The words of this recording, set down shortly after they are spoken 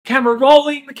camera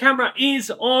rolling, the camera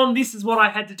is on. This is what I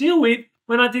had to deal with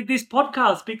when I did this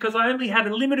podcast because I only had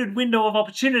a limited window of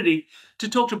opportunity to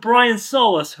talk to Brian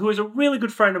Solis, who is a really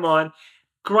good friend of mine,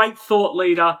 great thought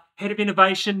leader, head of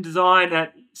innovation design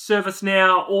at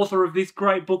ServiceNow, author of this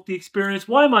great book, The Experience.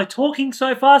 Why am I talking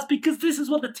so fast? Because this is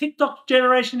what the TikTok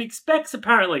generation expects,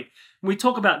 apparently. And we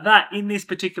talk about that in this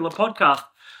particular podcast.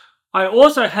 I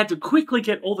also had to quickly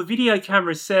get all the video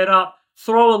cameras set up,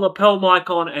 throw a lapel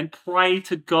mic on, and pray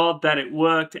to God that it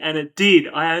worked, and it did.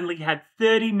 I only had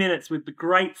 30 minutes with the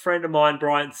great friend of mine,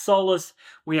 Brian Solis.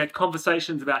 We had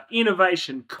conversations about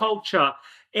innovation, culture,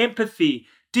 empathy,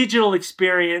 digital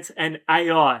experience, and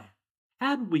AI.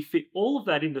 How did we fit all of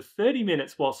that into 30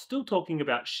 minutes while still talking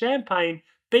about champagne,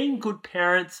 being good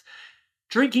parents,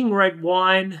 drinking red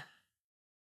wine,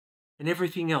 and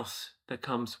everything else that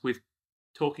comes with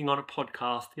talking on a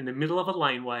podcast in the middle of a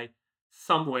laneway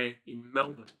somewhere in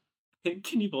Melbourne? And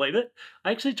can you believe it?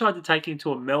 I actually tried to take him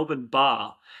to a Melbourne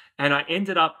bar and I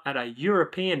ended up at a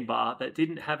European bar that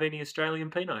didn't have any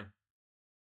Australian Pinot.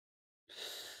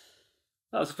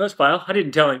 That was the first fail. I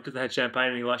didn't tell him because they had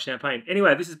champagne and he liked champagne.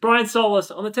 Anyway, this is Brian Solis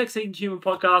on the Tech Seeking Human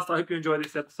podcast. I hope you enjoyed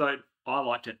this episode. I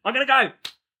liked it. I'm going to go.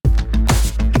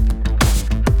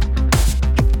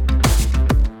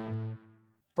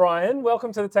 Brian,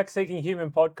 welcome to the Tech Seeking Human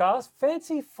podcast.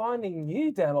 Fancy finding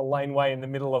you down a laneway in the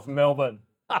middle of Melbourne.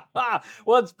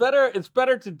 Well, it's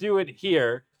better to do it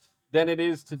here than it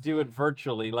is to do it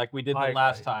virtually like we did the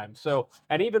last time. So,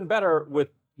 and even better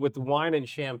with wine and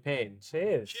champagne.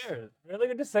 Cheers. Cheers. Really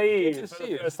good to see you. Good to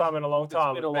see you. First time in a long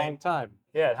time. It's been a long time.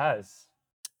 Yeah, it has.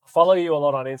 I follow you a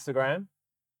lot on Instagram.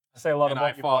 I see a lot And of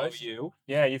what I you follow post. you.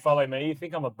 Yeah, you follow me. You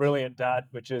think I'm a brilliant dad,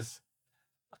 which is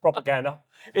propaganda.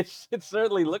 It's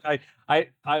certainly I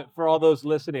for all those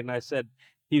listening, I said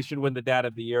he should win the Dad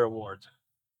of the Year award.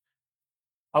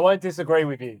 I won't disagree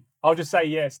with you. I'll just say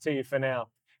yes to you for now.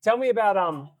 Tell me about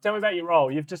your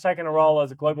role. You've just taken a role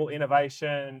as a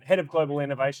head of global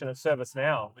innovation at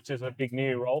ServiceNow, which is a big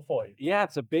new role for you. Yeah,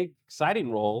 it's a big,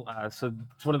 exciting role. So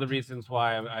it's one of the reasons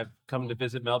why I've come to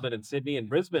visit Melbourne and Sydney and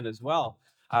Brisbane as well.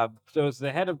 So as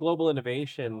the head of global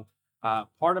innovation,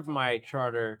 part of my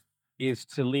charter is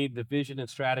to lead the vision and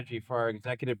strategy for our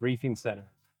executive briefing center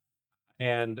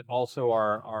and also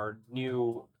our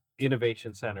new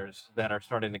innovation centers that are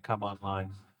starting to come online.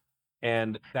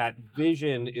 And that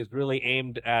vision is really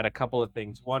aimed at a couple of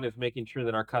things. One is making sure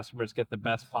that our customers get the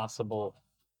best possible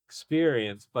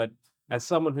experience. But as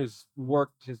someone who's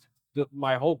worked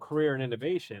my whole career in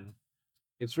innovation,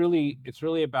 it's really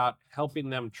about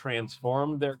helping them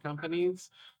transform their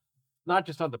companies, not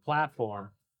just on the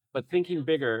platform, but thinking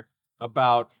bigger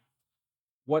about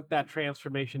what that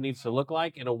transformation needs to look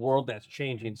like in a world that's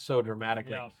changing so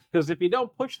dramatically. Because if you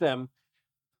don't push them,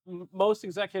 most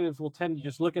executives will tend to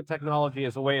just look at technology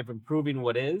as a way of improving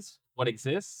what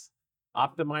exists,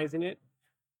 optimizing it.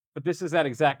 But this is that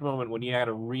exact moment when you got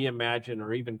to reimagine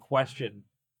or even question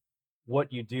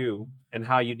what you do and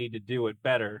how you need to do it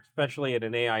better, especially in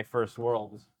an AI first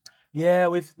world. Yeah,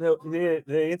 with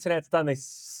the internet's done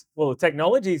this. Well, the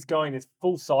technology's going this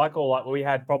full cycle. Like we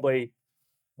had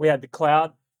the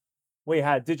cloud, we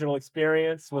had digital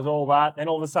experience with all that. Then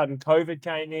all of a sudden COVID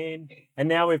came in and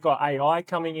now we've got AI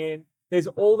coming in. There's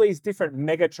all these different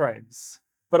mega trends,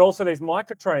 but also these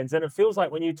micro trends. And it feels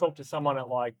like when you talk to someone at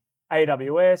like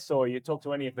AWS or you talk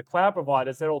to any of the cloud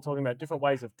providers, they're all talking about different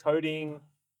ways of coding.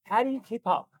 How do you keep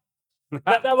up?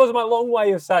 That was my long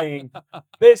way of saying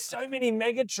there's so many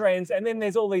mega trends and then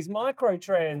there's all these micro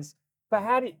trends. But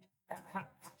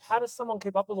how does someone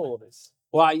keep up with all of this?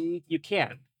 Well, you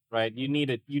can't. Right, you need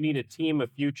a team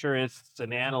of futurists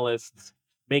and analysts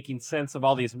making sense of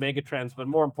all these megatrends, but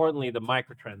more importantly, the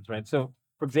microtrends. Right. So,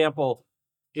 for example,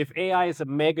 if AI is a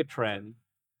megatrend,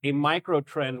 a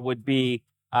microtrend would be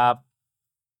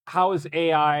how is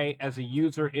AI as a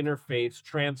user interface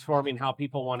transforming how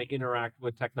people want to interact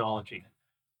with technology?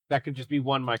 That could just be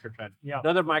one microtrend. Yeah.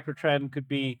 Another microtrend could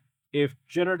be if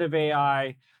generative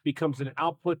AI becomes an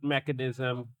output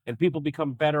mechanism and people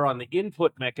become better on the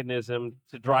input mechanism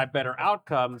to drive better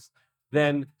outcomes,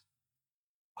 then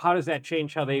how does that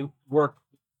change how they work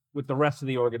with the rest of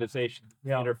the organization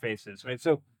interfaces, right?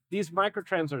 So these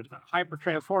microtrends are hyper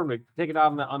transformative. Take it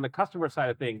on the customer side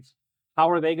of things. How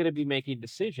are they going to be making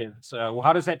decisions?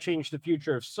 How does that change the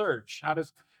future of search? How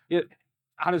does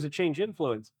it change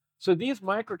influence? So these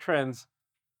microtrends,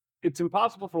 it's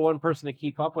impossible for one person to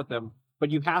keep up with them,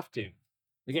 but you have to.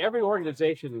 Like every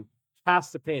organization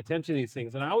has to pay attention to these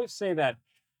things. And I always say that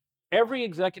every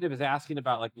executive is asking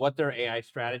about like what their AI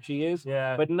strategy is,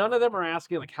 Yeah. but none of them are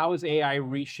asking like how is AI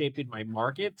reshaping my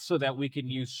market so that we can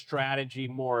use strategy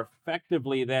more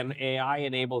effectively than AI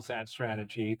enables that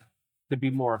strategy to be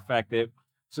more effective.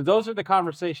 So those are the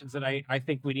conversations that I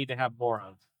think we need to have more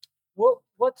of.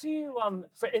 What do you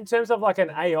in terms of like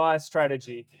an AI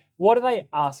strategy? What are they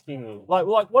asking you? Like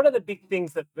what are the big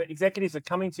things that the executives are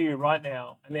coming to you right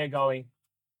now and they're going,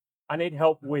 I need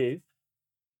help with?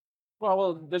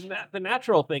 Well, the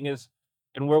natural thing is,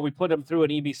 and where we put them through an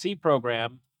EBC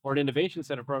program or an innovation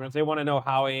center programs, they want to know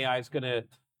how AI is going to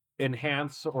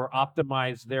enhance or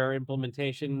optimize their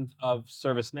implementation of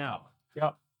ServiceNow.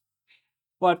 Yeah.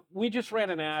 But we just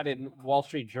ran an ad in Wall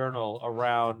Street Journal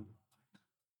around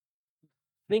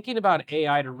thinking about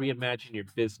AI to reimagine your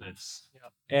business. Yeah.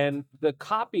 And the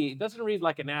copy doesn't read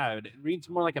like an ad; it reads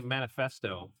more like a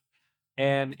manifesto.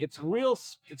 And it's a real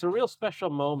special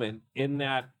moment in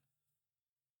that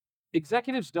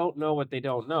executives don't know what they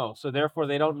don't know. So therefore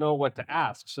they don't know what to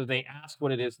ask. So they ask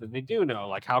what it is that they do know.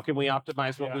 Like how can we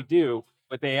optimize what we do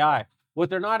with AI? What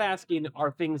they're not asking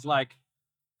are things like,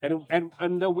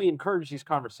 and though we encourage these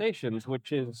conversations,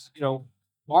 which is,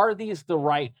 are these the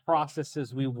right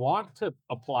processes we want to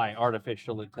apply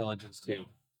artificial intelligence to?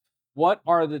 What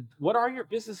are your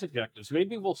business objectives?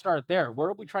 Maybe we'll start there. Where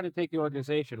are we trying to take the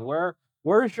organization? Where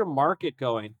is your market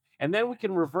going? And then we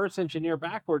can reverse engineer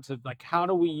backwards of like how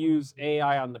do we use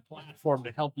AI on the platform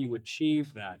to help you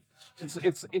achieve that?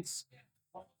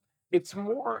 It's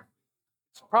more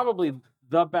it's probably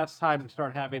the best time to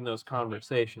start having those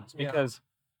conversations because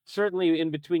certainly in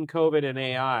between COVID and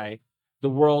AI, the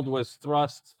world was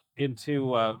thrust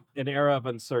into an era of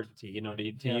uncertainty.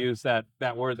 To use that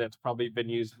word that's probably been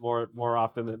used more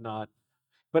often than not.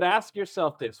 But ask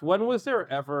yourself this: when was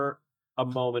there ever a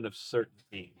moment of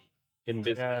certainty in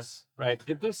business? Right?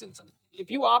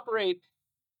 If you operate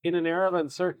in an era of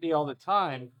uncertainty all the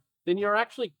time, then you're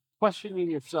actually questioning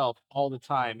yourself all the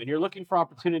time and you're looking for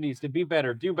opportunities to be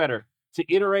better, do better, to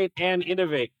iterate and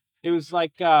innovate. It was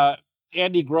like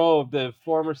Andy Grove, the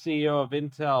former CEO of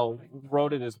Intel,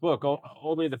 wrote in his book,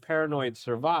 Only the Paranoid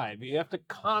Survive. You have to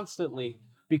constantly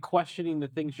be questioning the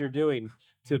things you're doing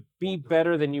to be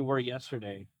better than you were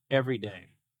yesterday, every day.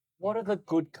 What are the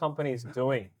good companies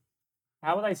doing?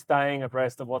 How are they staying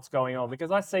abreast of what's going on? Because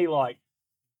I see like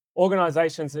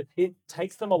organizations, it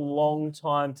takes them a long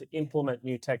time to implement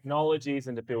new technologies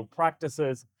and to build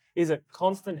practices. Is it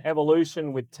constant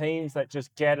evolution with teams that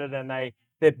just get it and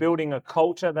they're building a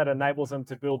culture that enables them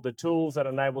to build the tools that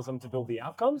enables them to build the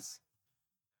outcomes?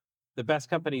 The best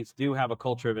companies do have a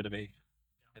culture of innovation,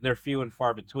 and they're few and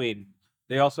far between.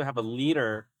 They also have a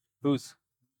leader who's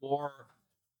more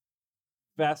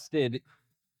vested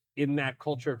in that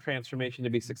culture of transformation to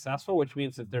be successful, which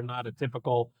means that they're not a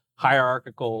typical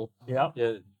hierarchical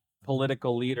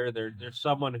political leader. They're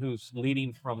someone who's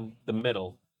leading from the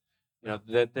middle.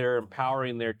 That they're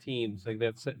empowering their teams. Like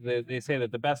they say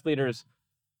that the best leaders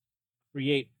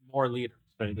create more leaders.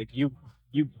 Right? Like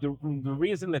the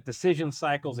reason that decision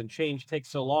cycles and change take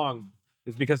so long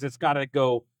is because it's got to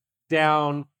go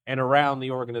down and around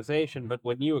the organization. But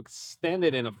when you extend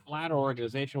it in a flat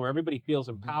organization where everybody feels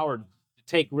empowered to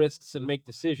take risks and make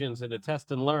decisions and to test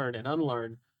and learn and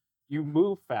unlearn, you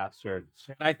move faster.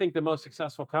 And I think the most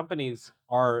successful companies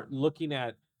are looking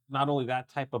at not only that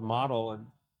type of model and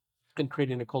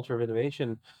creating a culture of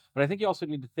innovation, but I think you also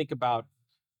need to think about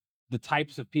the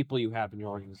types of people you have in your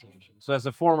organization. So as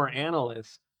a former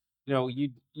analyst,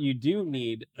 you do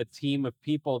need a team of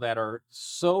people that are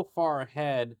so far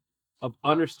ahead of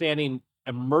understanding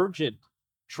emergent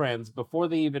trends before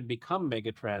they even become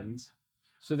mega trends,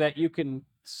 so that you can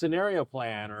scenario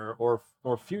plan or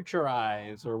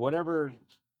futurize or whatever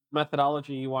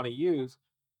methodology you want to use,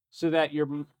 so that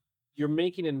you're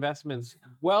making investments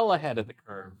well ahead of the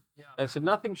curve. And so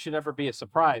nothing should ever be a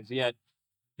surprise. Yet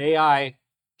AI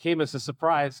came as a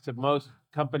surprise to most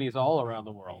companies all around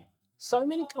the world. So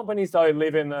many companies though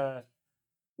live in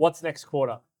what's next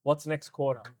quarter? What's next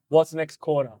quarter? What's next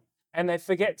quarter? And they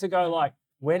forget to go like,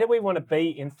 where do we want to be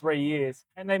in 3 years?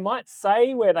 And they might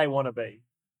say where they want to be,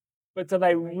 but do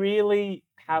they really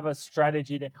have a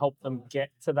strategy to help them get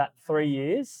to that 3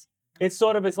 years? It's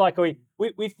like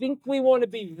we think we want to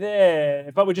be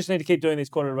there, but we just need to keep doing this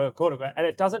quarter to quarter, and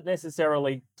it doesn't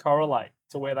necessarily correlate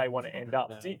to where they want to end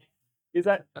up. Is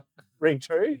that ring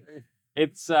true?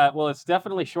 It's it's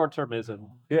definitely short-termism.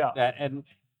 Yeah. And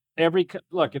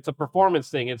look, it's a performance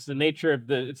thing. It's the nature of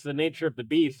the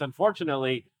beast.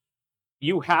 Unfortunately,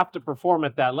 you have to perform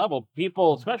at that level.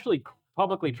 People, especially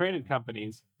publicly traded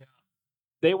companies,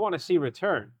 they want to see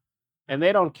return. and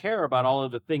they don't care about all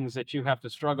of the things that you have to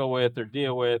struggle with or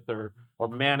deal with or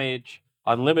manage,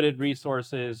 unlimited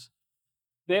resources.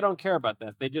 They don't care about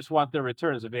that. They just want their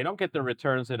returns. If they don't get their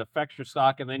returns, it affects your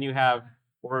stock, and then you have,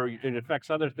 or it affects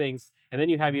other things, and then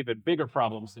you have even bigger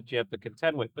problems that you have to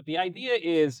contend with. But the idea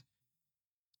is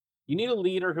you need a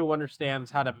leader who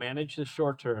understands how to manage the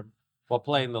short term while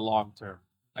playing the long term.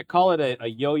 I call it a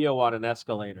yo-yo on an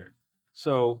escalator.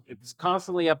 So it's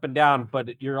constantly up and down,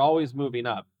 but you're always moving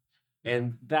up.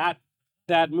 And that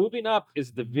moving up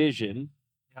is the vision.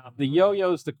 The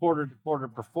yo-yo is the quarter-to-quarter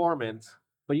performance,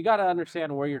 but you got to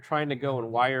understand where you're trying to go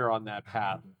and why you're on that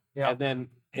path, and then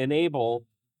enable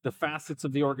the facets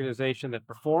of the organization that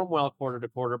perform well quarter to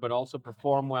quarter, but also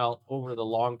perform well over the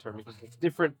long term, because it's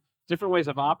different ways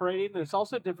of operating. There's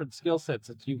also different skill sets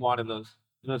that you want in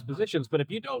those positions. But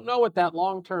if you don't know what that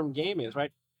long-term game is,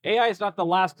 right? AI is not the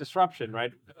last disruption,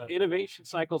 right? Innovation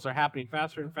cycles are happening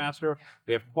faster and faster.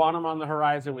 We have quantum on the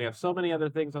horizon. We have so many other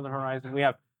things on the horizon. We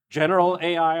have general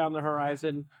AI on the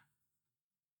horizon.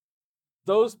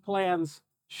 Those plans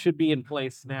should be in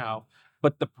place now,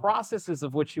 but the processes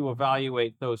of which you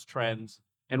evaluate those trends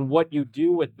and what you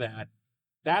do with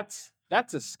that's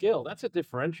a skill, that's a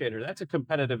differentiator, that's a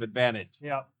competitive advantage.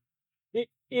 Yeah.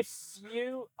 If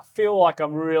you feel like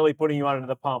I'm really putting you under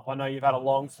the pump, I know you've had a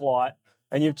long flight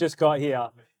and you've just got here,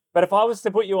 but if I was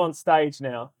to put you on stage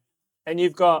now and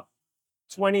you've got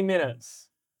 20 minutes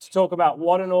to talk about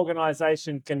what an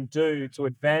organization can do to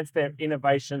advance their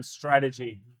innovation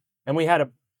strategy, and we had a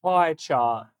pie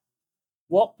chart,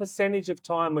 what percentage of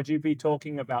time would you be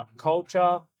talking about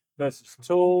culture versus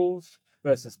tools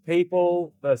versus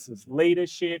people versus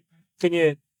leadership? Can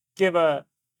you give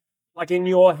like in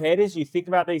your head, as you think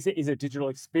about these, is it digital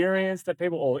experience that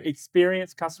people, or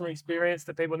customer experience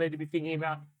that people need to be thinking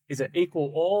about? Is it equal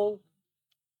all?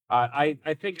 I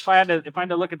think if I had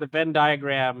to look at the Venn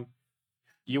diagram,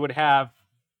 you would have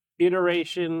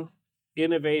iteration,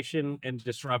 innovation, and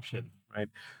disruption, right?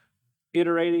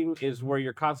 Iterating is where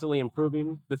you're constantly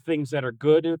improving the things that are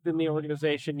good within the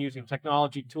organization using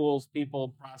technology, tools,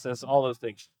 people, process, all those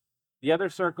things. The other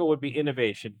circle would be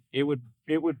innovation. It would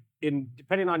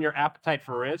depending on your appetite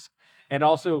for risk and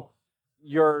also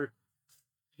your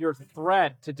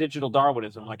threat to digital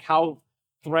Darwinism, like how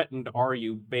threatened are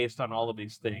you based on all of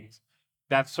these things?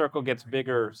 That circle gets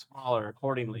bigger, smaller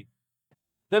accordingly.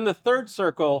 Then the third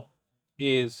circle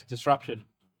is disruption,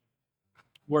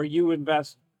 where you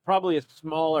invest probably a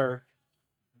smaller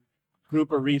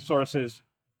group of resources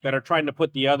that are trying to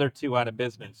put the other two out of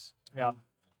business. Yeah.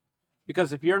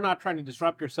 Because if you're not trying to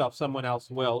disrupt yourself, someone else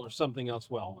will, or something else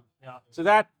will. Yeah. So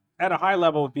that, at a high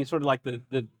level, would be sort of like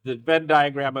the Venn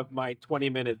diagram of my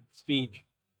 20-minute speech.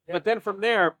 Yeah. But then from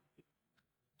there,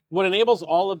 what enables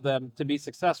all of them to be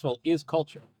successful is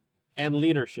culture and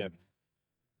leadership.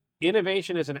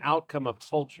 Innovation is an outcome of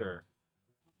culture.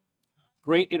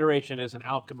 Great iteration is an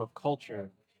outcome of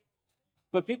culture.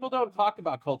 But people don't talk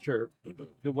about culture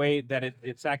the way that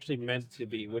it's actually meant to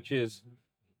be, which is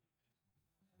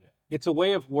it's a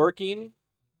way of working.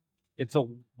 It's a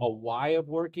why of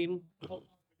working,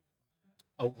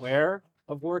 aware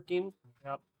of working.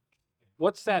 Yep.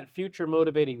 What's that future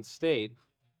motivating state?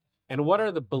 And what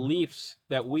are the beliefs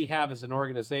that we have as an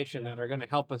organization that are going to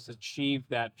help us achieve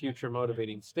that future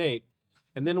motivating state?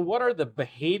 And then what are the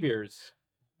behaviors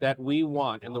that we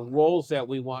want and the roles that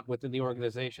we want within the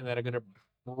organization that are going to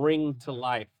bring to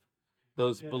life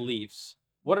those beliefs?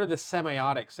 What are the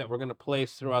semiotics that we're going to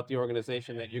place throughout the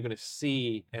organization that you're going to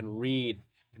see and read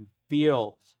and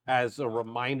feel as a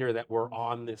reminder that we're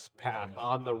on this path,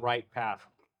 on the right path?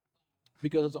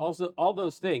 Because also all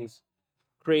those things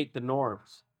create the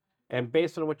norms. And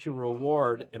based on what you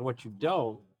reward and what you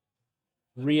don't,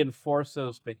 reinforce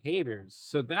those behaviors.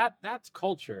 So that's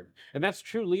culture, and that's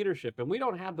true leadership. And we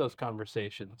don't have those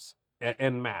conversations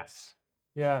en masse.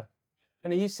 Yeah.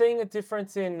 And are you seeing a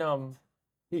difference in,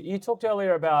 you talked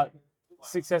earlier about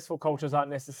successful cultures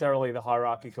aren't necessarily the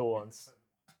hierarchical ones.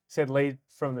 You said lead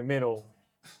from the middle.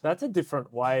 That's a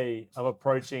different way of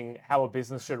approaching how a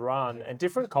business should run. And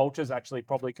different cultures actually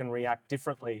probably can react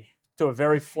differently to a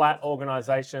very flat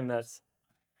organization that's,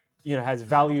 has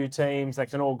value teams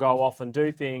that can all go off and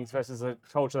do things versus a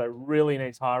culture that really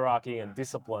needs hierarchy and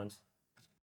discipline.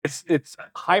 It's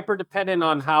hyper dependent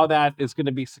on how that is going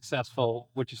to be successful,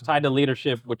 which is tied to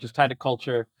leadership, which is tied to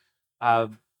culture.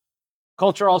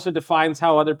 Culture also defines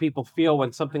how other people feel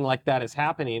when something like that is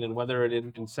happening and whether it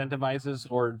incentivizes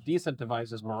or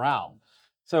decentivizes morale.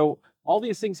 So all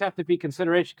these things have to be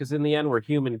consideration because in the end, we're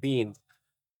human beings.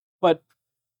 But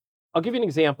I'll give you an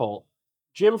example.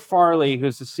 Jim Farley,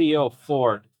 who's the CEO of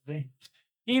Ford,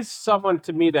 he's someone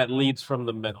to me that leads from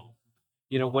the middle.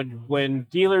 When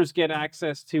dealers get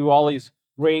access to all these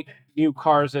great new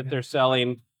cars that they're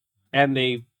selling, and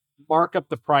they mark up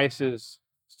the prices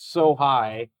so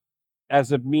high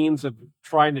as a means of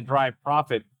trying to drive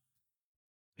profit,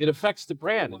 it affects the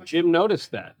brand. And Jim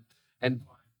noticed that, and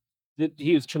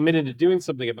he was committed to doing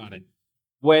something about it.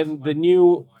 When the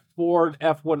new Ford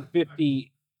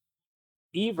F-150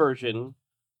 E version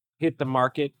hit the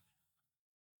market,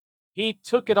 he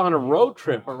took it on a road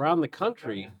trip around the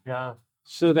country Yeah.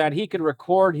 so that he could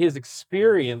record his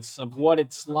experience of what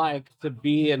it's like to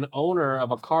be an owner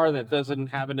of a car that doesn't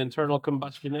have an internal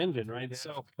combustion engine, right? Yeah.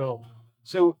 So, Cool.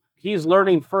 so he's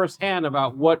learning firsthand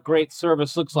about what great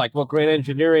service looks like, what great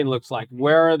engineering looks like,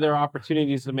 where are there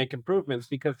opportunities to make improvements,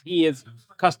 because he is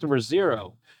customer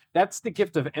zero. That's the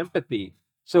gift of empathy.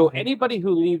 So anybody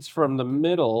who leads from the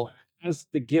middle has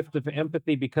the gift of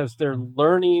empathy because they're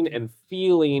learning and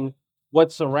feeling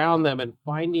what's around them and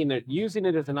finding it, using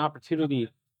it as an opportunity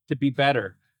to be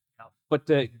better, but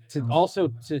to also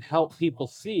to help people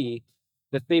see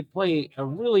that they play a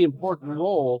really important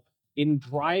role in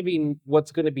driving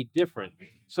what's going to be different.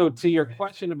 So to your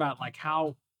question about like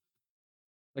how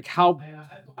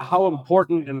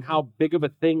important and how big of a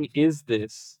thing is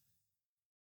this,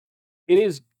 it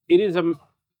is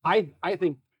I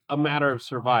think a matter of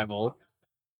survival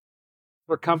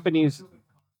for companies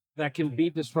that can be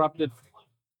disrupted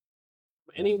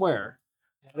anywhere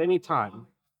at any time.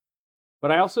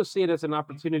 But I also see it as an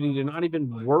opportunity to not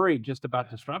even worry just about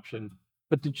disruption,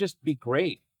 but to just be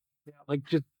great. Like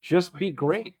just be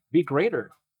great, be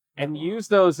greater, and use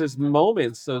those as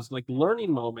moments, those like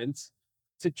learning moments,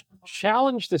 to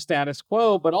challenge the status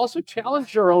quo, but also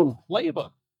challenge your own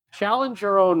playbook, challenge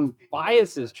your own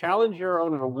biases, challenge your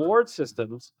own reward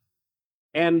systems,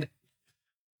 and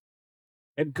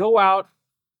go out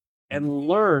and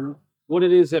learn what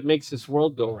it is that makes this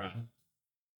world go round.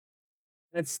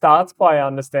 It starts by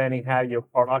understanding how your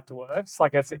product works.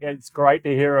 Like it's great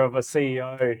to hear of a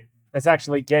CEO that's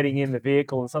actually getting in the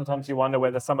vehicle, and sometimes you wonder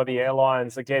whether some of the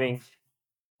airlines are getting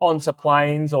onto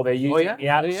planes or they're using the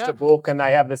apps to book and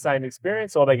they have the same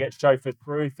experience, or they get chauffeured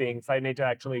through things. They need to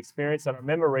actually experience it. I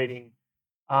remember reading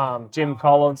Jim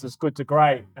Collins' is Good to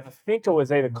Great, and I think it was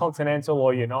either Continental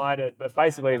or United, but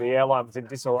basically the airline was in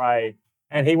disarray,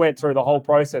 and he went through the whole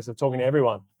process of talking to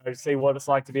everyone. Go see what it's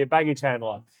like to be a baggage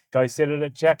handler. Go sit at a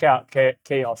checkout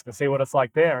kiosk and see what it's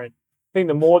like there. And I think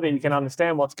the more that you can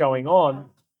understand what's going on,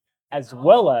 as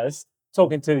well as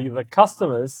talking to the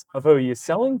customers of who you're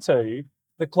selling to,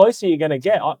 the closer you're going to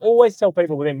get. I always tell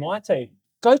people within my team,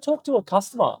 go talk to a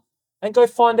customer and go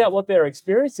find out what they're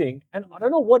experiencing. And I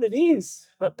don't know what it is,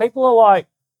 but people are like,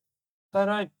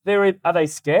 are they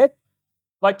scared?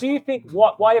 Like, do you think,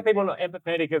 why are people not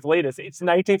empathetic as leaders? It's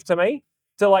native to me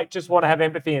to like just want to have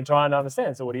empathy and try and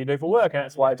understand. So what do you do for work? And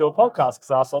that's why I do a podcast,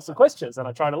 because I ask lots of questions and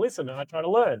I try to listen and I try to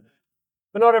learn.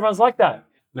 But not everyone's like that.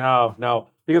 No,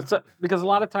 because a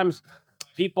lot of times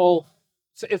people,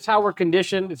 it's how we're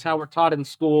conditioned, it's how we're taught in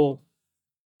school.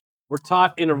 We're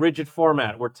taught in a rigid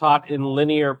format. We're taught in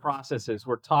linear processes.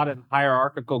 We're taught in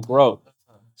hierarchical growth.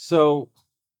 So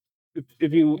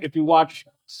if you watch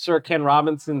Sir Ken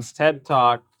Robinson's TED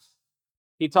Talk,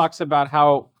 he talks about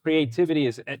how creativity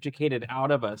is educated out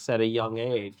of us at a young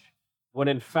age, when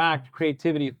in fact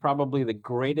creativity is probably the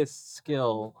greatest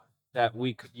skill that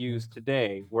we could use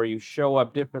today, where you show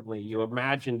up differently, you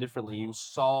imagine differently, you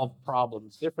solve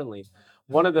problems differently.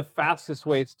 One of the fastest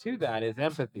ways to that is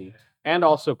empathy and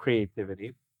also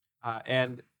creativity.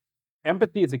 And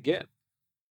empathy is a gift.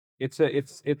 It's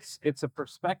a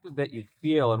perspective that you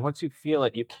feel, and once you feel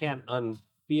it, you can't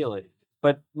unfeel it.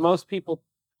 But most people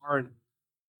aren't.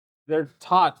 They're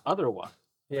taught otherwise.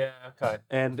 Yeah, okay.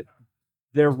 And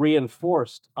they're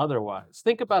reinforced otherwise.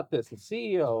 Think about this: a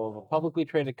CEO of a publicly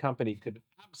traded company could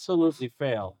absolutely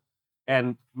fail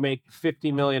and make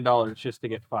 $50 million just to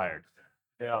get fired.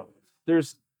 Yeah.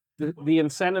 There's the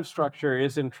incentive structure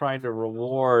isn't trying to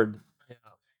reward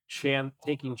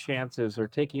taking chances or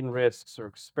taking risks or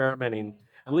experimenting,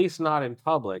 at least not in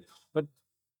public. But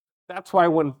that's why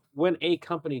when a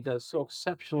company does so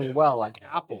exceptionally well, like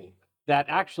Apple, that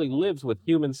actually lives with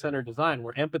human-centered design,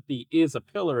 where empathy is a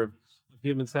pillar of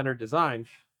human-centered design,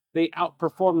 they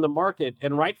outperform the market,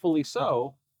 and rightfully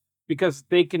so, because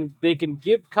they can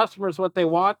give customers what they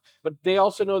want, but they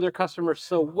also know their customers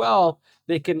so well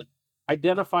they can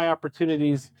identify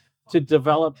opportunities to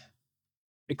develop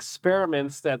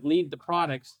experiments that lead to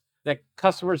products that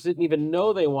customers didn't even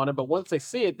know they wanted, but once they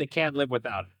see it, they can't live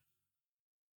without it.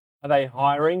 Are they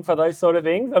hiring for those sort of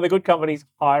things? Are the good companies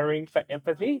hiring for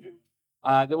empathy?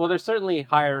 Well, they're certainly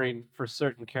hiring for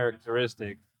certain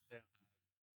characteristics.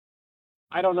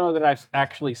 I don't know that I've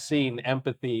actually seen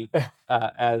empathy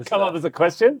as Come up as a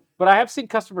question. but I have seen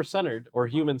customer-centered or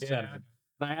human-centered.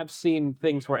 And I have seen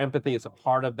things where empathy is a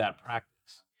part of that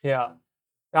practice. Yeah.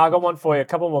 Now I got one for you. A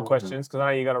couple more questions because I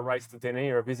know you got to race to dinner.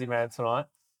 You're a busy man tonight.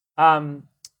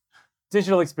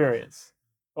 Digital experience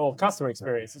or customer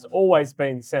experience has always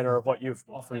been center of what you've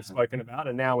often spoken about,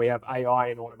 and now we have AI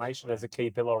and automation as a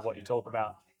key pillar of what you talk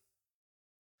about.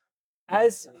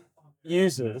 As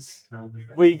users,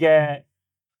 we get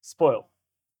spoiled.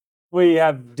 We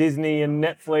have Disney and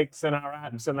Netflix and our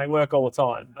apps, and they work all the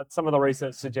time. But some of the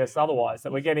research suggests otherwise.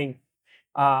 That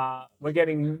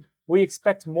we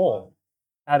expect more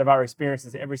out of our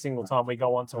experiences every single time we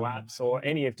go onto apps or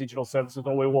any of digital services,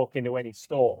 or we walk into any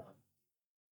store.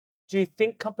 Do you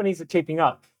think companies are keeping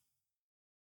up?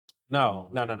 No.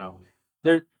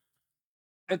 There,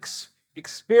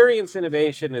 experience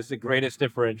innovation is the greatest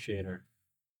differentiator.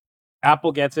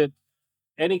 Apple gets it.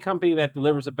 Any company that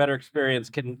delivers a better experience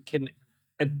can,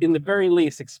 in the very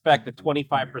least, expect a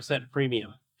 25%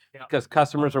 premium because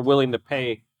customers are willing to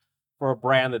pay for a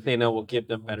brand that they know will give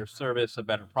them better service, a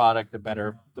better product, the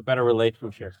better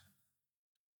relationship.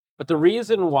 But the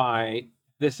reason why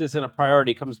this isn't a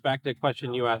priority comes back to a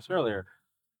question you asked earlier.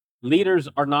 Leaders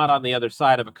are not on the other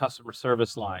side of a customer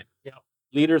service line.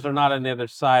 Leaders are not on the other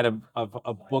side of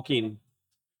a booking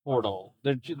portal.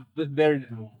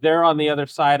 They're on the other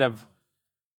side of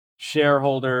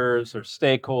shareholders or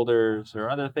stakeholders or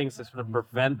other things that sort of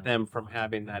prevent them from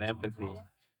having that empathy.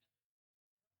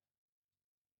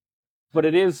 But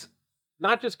it is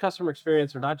not just customer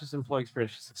experience or not just employee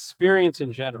experience, it's experience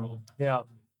in general. Yeah.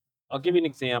 I'll give you an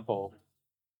example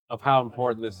of how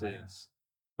important this is,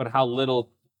 but how little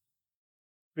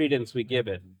credence we give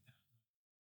it.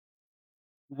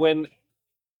 When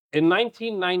in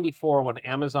 1994, when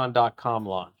Amazon.com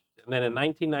launched, and then in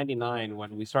 1999,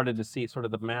 when we started to see sort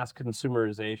of the mass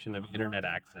consumerization of internet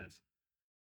access,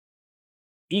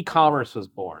 e-commerce was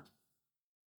born.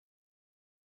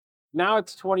 Now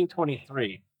it's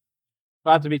 2023,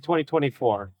 about to be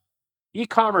 2024.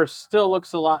 E-commerce still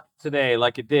looks a lot today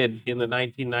like it did in the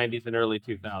 1990s and early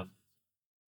 2000s.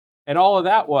 And all of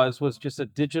that was just a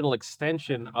digital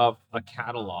extension of a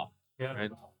catalog. Right?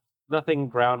 Nothing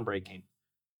groundbreaking.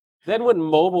 Then when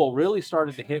mobile really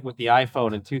started to hit with the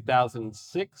iPhone in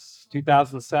 2006,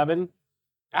 2007,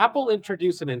 Apple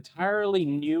introduced an entirely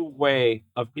new way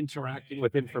of interacting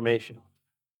with information.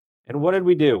 And what did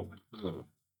we do?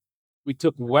 We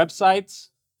took websites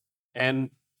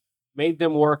and made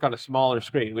them work on a smaller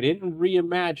screen. We didn't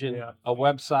reimagine a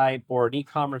website or an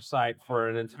e-commerce site for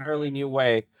an entirely new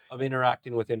way of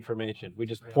interacting with information. We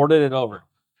just ported it over.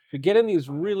 We get in these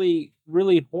really,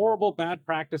 really horrible bad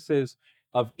practices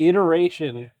of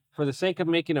iteration for the sake of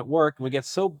making it work. We get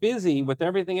so busy with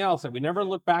everything else that we never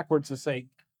look backwards to say,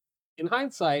 in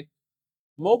hindsight,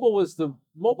 mobile was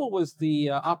the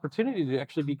opportunity to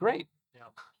actually be great.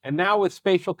 And now with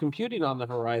spatial computing on the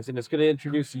horizon, it's going to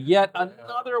introduce yet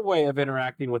another way of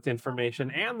interacting with information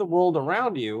and the world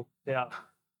around you. Yeah.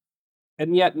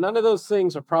 And yet none of those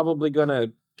things are probably going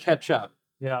to catch up.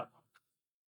 Yeah.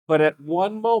 But at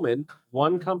one moment,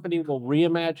 one company will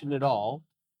reimagine it all,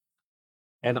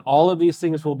 and all of these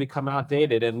things will become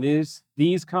outdated, and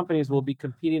these companies will be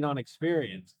competing on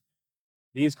experience.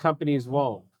 These companies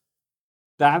won't.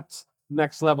 That's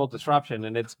next level disruption,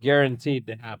 and it's guaranteed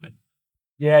to happen.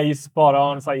 Yeah, you're spot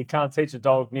on. It's like you can't teach a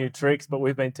dog new tricks, but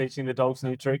we've been teaching the dogs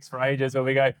new tricks for ages where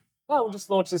we go, oh, we'll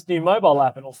just launch this new mobile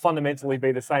app and it'll fundamentally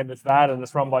be the same as that, and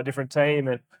it's run by a different team.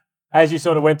 And as you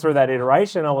sort of went through that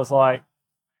iteration, I was like,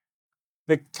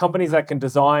 the companies that can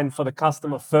design for the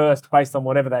customer first based on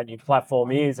whatever that new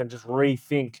platform is and just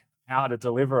rethink how to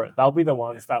deliver it, they'll be the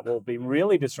ones that will be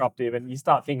really disruptive. And you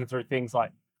start thinking through things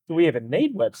like, do we even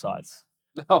need websites?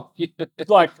 Oh,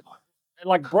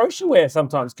 like brochureware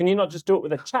sometimes. Can you not just do it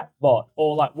with a chat bot?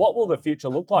 Or like, what will the future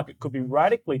look like? It could be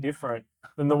radically different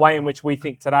than the way in which we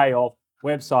think today of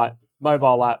website,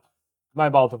 mobile app,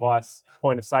 mobile device,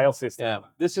 point of sale system. Yeah,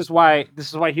 this is why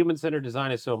human-centered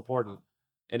design is so important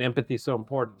and empathy is so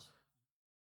important.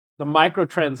 The micro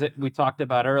trends that we talked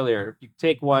about earlier, you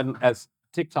take one as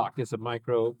TikTok is a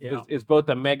micro, is both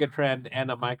a mega trend and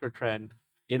a micro trend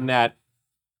in that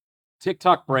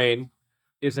TikTok brain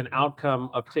is an outcome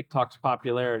of TikTok's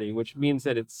popularity, which means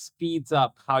that it speeds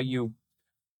up how you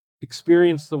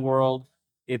experience the world.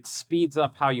 It speeds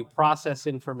up how you process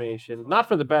information, not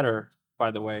for the better, by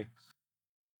the way.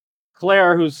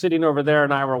 Claire, who's sitting over there,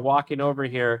 and I were walking over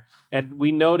here, and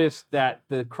we noticed that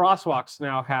the crosswalks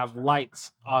now have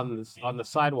lights on the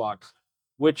sidewalks,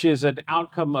 which is an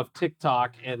outcome of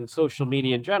TikTok and social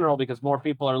media in general, because more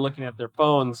people are looking at their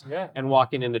phones and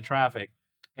walking into traffic.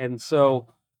 And so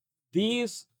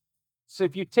these, so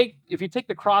if you take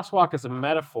the crosswalk as a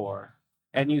metaphor,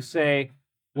 and you say,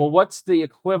 well, what's the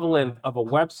equivalent of a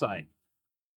website?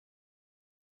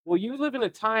 Well, you live in a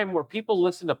time where people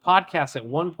listen to podcasts at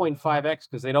 1.5x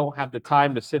because they don't have the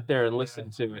time to sit there and listen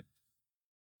to it.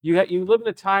 You live in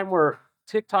a time where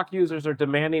TikTok users are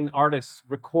demanding artists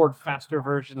record faster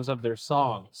versions of their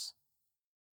songs.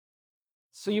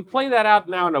 So you play that out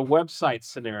now in a website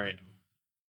scenario.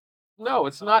 No,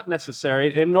 it's not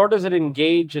necessary, and nor does it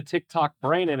engage a TikTok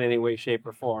brain in any way, shape,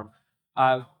 or form.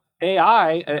 An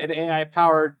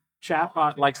AI-powered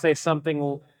chatbot, like say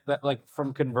something that like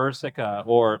from Conversica,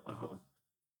 or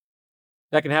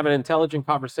that can have an intelligent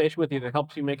conversation with you that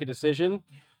helps you make a decision.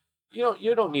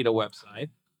 You don't need a website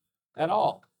at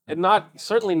all, and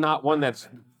certainly not one that's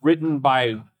written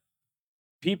by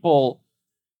people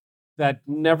that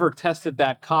never tested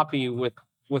that copy with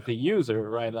the user,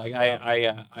 right? Like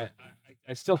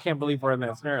I still can't believe we're in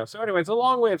that scenario. So anyway, it's a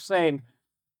long way of saying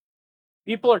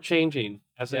people are changing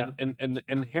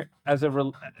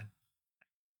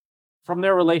from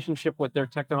their relationship with their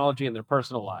technology and their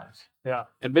personal lives. Yeah.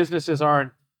 And businesses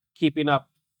aren't keeping up.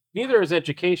 Neither is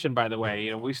education, by the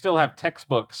way. We still have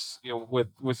textbooks, with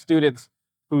students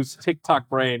whose TikTok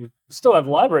brain, Still have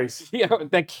libraries.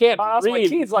 that can't I ask my read.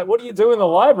 kids, like, what do you do in the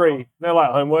library? They're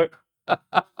like, homework. Yeah.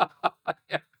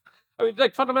 I mean,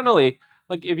 like fundamentally,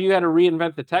 like if you had to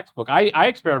reinvent the textbook, I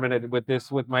experimented with this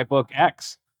with my book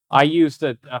X. I used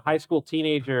a high school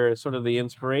teenager as sort of the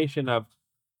inspiration of,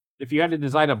 if you had to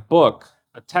design a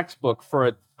textbook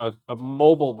for a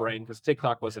mobile brain, because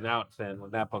TikTok wasn't out then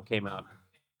when that book came out.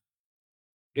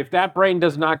 If that brain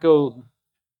does not go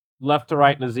left to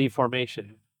right in a Z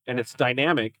formation and it's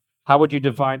dynamic, how would you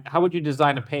design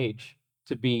a page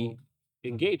to be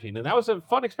engaging? And that was a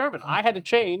fun experiment. I had to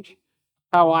change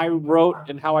how I wrote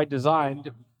and how I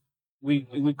designed. We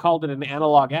called it an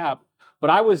analog app, but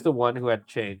I was the one who had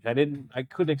to change. I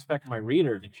couldn't expect my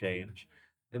reader to change.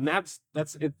 And that's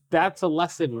a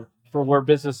lesson for where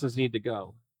businesses need to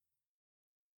go.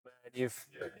 And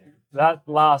that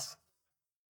last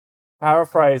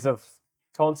paraphrase of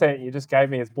content you just gave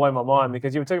me has blown my mind,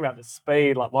 because you were talking about the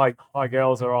speed. Like my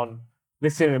girls are on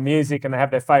listening to music and they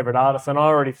have their favorite artists, and I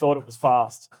already thought it was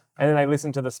fast. And then they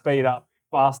listen to the speed up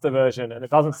faster version, and it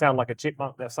doesn't sound like a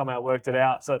chipmunk. They've somehow worked it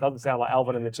out, so it doesn't sound like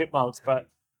Alvin and the Chipmunks, but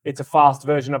it's a fast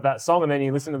version of that song. And then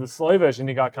you listen to the slow version,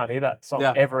 you go, I can't hear that song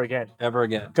ever again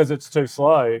because it's too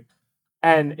slow.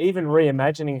 And even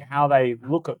reimagining how they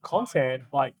look at content,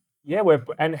 like,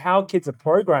 and how kids are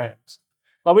programmed.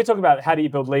 Like we talk about, how do you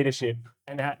build leadership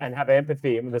and have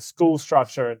empathy, and the school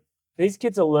structure. And these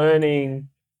kids are learning,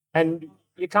 and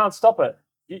you can't stop it.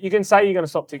 You can say you're going to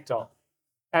stop TikTok,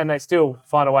 and they still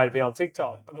find a way to be on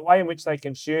TikTok. But the way in which they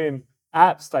consume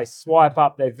apps, they swipe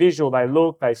up, they're visual, they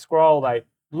look, they scroll, they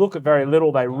look at very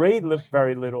little, they read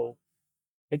very little.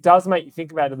 It does make you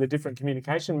think about the different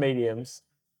communication mediums,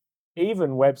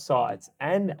 even websites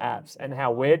and apps, and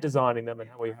how we're designing them, and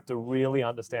how we have to really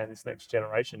understand this next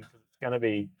generation, because it's going to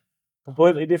be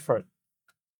completely different.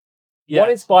 What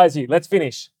inspires you? Let's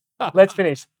finish. I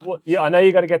know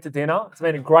you got to get to dinner. It's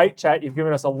been a great chat. You've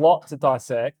given us a lot to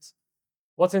dissect.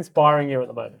 What's inspiring you at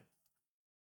the moment?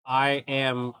 I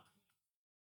am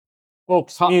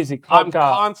books, music,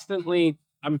 podcast.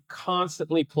 I'm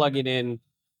constantly plugging in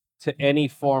to any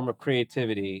form of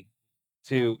creativity,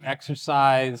 to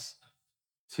exercise,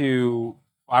 I'm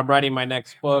writing my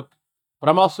next book, but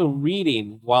I'm also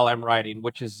reading while I'm writing,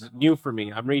 which is new for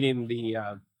me. I'm reading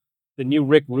the new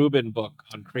Rick Rubin book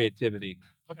on creativity.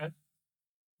 Okay.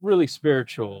 Really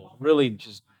spiritual, really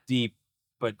just deep,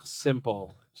 but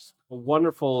simple. Just a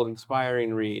wonderful,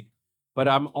 inspiring read. But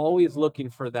I'm always looking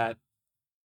for that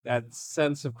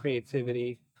sense of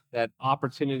creativity, that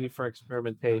opportunity for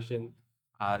experimentation,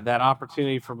 that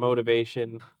opportunity for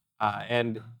motivation.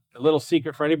 And a little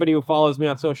secret for anybody who follows me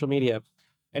on social media: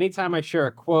 anytime I share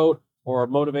a quote or a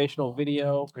motivational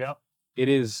video, it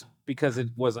is because it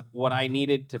was what I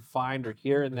needed to find or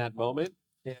hear in that moment.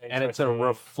 And it's a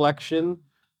reflection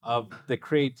of the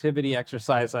creativity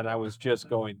exercise that I was just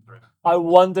going through. I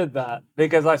wondered that,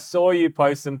 because I saw you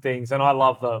post some things and I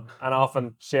love them, and I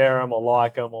often share them or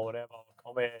like them or whatever, or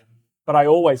comment, but I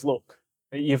always look.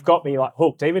 You've got me like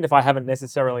hooked. Even if I haven't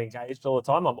necessarily engaged all the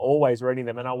time, I'm always reading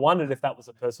them. And I wondered if that was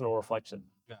a personal reflection.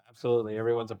 Yeah, absolutely.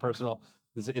 Everyone's a personal.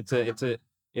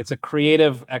 It's a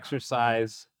creative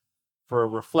exercise for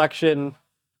reflection,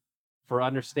 for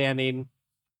understanding,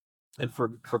 and for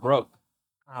growth.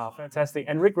 Oh, fantastic.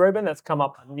 And Rick Rubin, that's come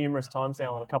up numerous times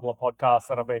now on a couple of podcasts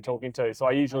that I've been talking to. So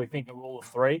I usually think a rule of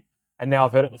 3. and now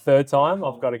I've heard it the third time.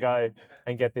 I've got to go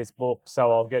and get this book,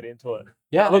 so I'll get into it.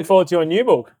 Yeah, I look forward to your new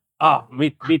book.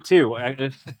 me too.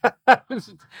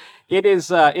 It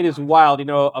is wild. You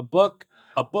know, a book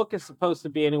is supposed to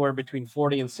be anywhere between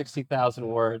 40 and 60,000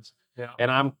 words. Yeah.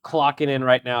 And I'm clocking in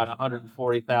right now at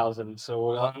 140,000. So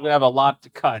we're gonna have a lot to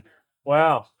cut.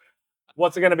 Wow.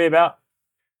 What's it going to be about?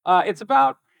 It's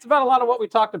about a lot of what we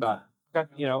talked about. Okay.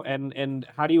 You know, and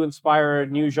how do you inspire a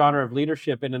new genre of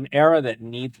leadership in an era that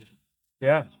needs it?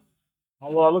 Yeah.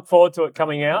 Well, I look forward to it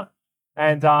coming out.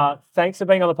 And thanks for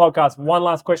being on the podcast. One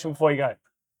last question before you go.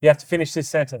 You have to finish this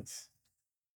sentence.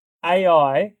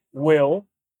 AI will ...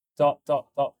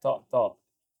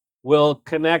 Will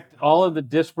connect all of the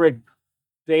disparate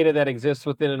data that exists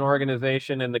within an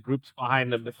organization and the groups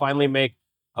behind them to finally make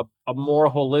a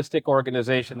more holistic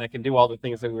organization that can do all the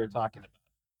things that we were talking about.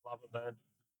 Love it, man.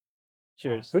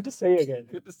 Cheers. Good to see you again.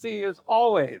 Good to see you as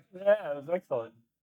always. Yeah, it was excellent.